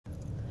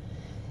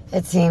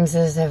It seems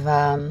as if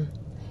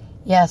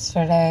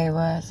yesterday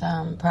was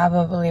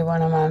probably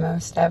one of my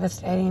most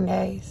devastating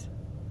days.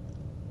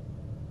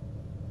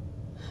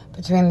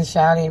 Between the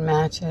shouting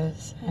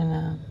matches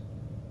and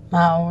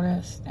my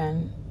oldest,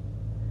 and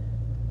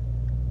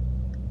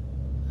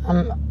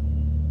I'm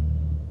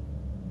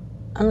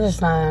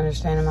just not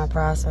understanding my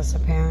process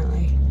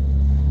apparently.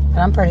 But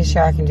I'm pretty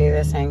sure I can do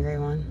this angry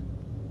one.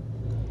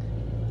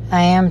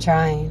 I am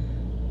trying.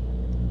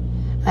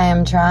 I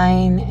am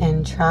trying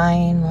and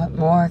trying. What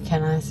more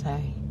can I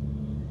say?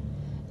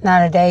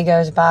 Not a day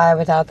goes by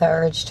without the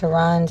urge to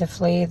run, to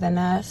flee the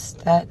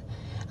nest that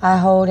I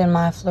hold in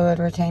my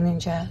fluid-retaining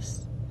chest.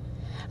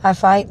 I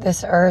fight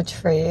this urge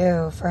for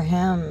you, for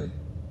him,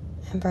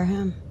 and for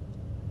him.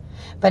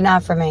 But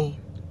not for me.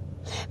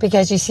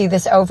 Because you see,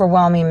 this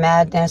overwhelming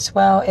madness,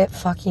 well, it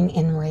fucking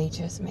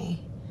enrages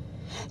me.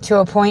 To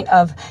a point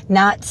of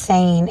not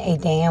saying a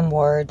damn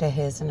word to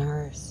his and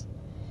hers.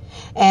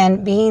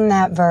 And being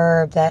that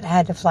verb that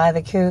had to fly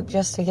the coop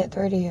just to get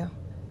through to you.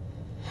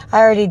 I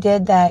already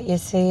did that, you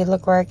see.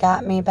 Look where it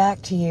got me,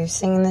 back to you,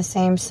 singing the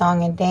same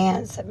song and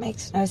dance that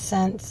makes no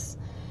sense,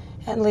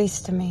 at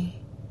least to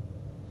me.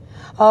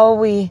 All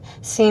we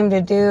seem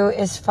to do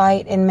is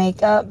fight and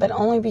make up, but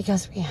only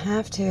because we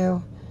have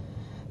to.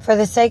 For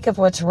the sake of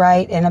what's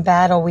right in a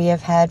battle we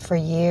have had for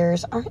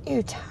years. Aren't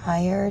you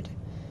tired?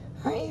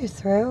 Aren't you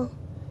through?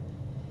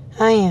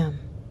 I am.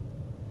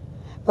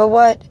 But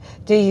what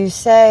do you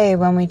say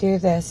when we do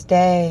this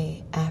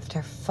day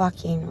after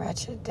fucking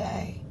wretched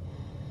day?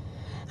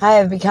 I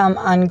have become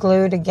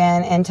unglued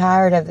again and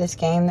tired of this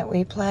game that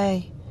we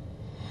play.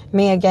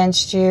 Me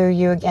against you,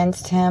 you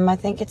against him. I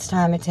think it's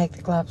time to take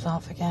the gloves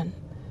off again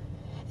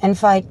and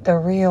fight the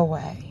real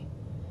way.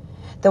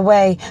 The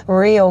way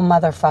real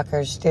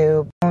motherfuckers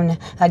do. Bone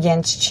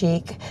against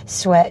cheek,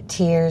 sweat,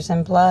 tears,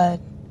 and blood.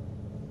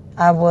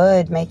 I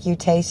would make you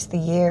taste the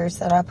years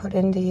that I put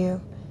into you,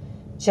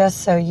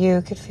 just so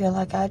you could feel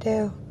like I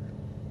do.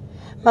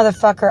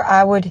 Motherfucker,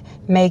 I would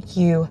make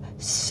you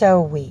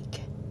so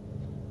weak.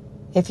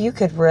 If you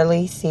could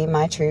really see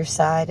my true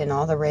side and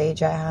all the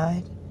rage I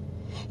hide,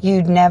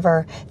 you'd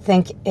never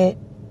think it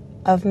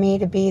of me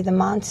to be the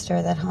monster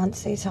that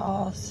haunts these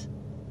halls.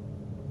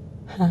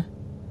 Huh.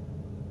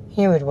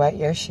 You would wet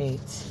your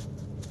sheets.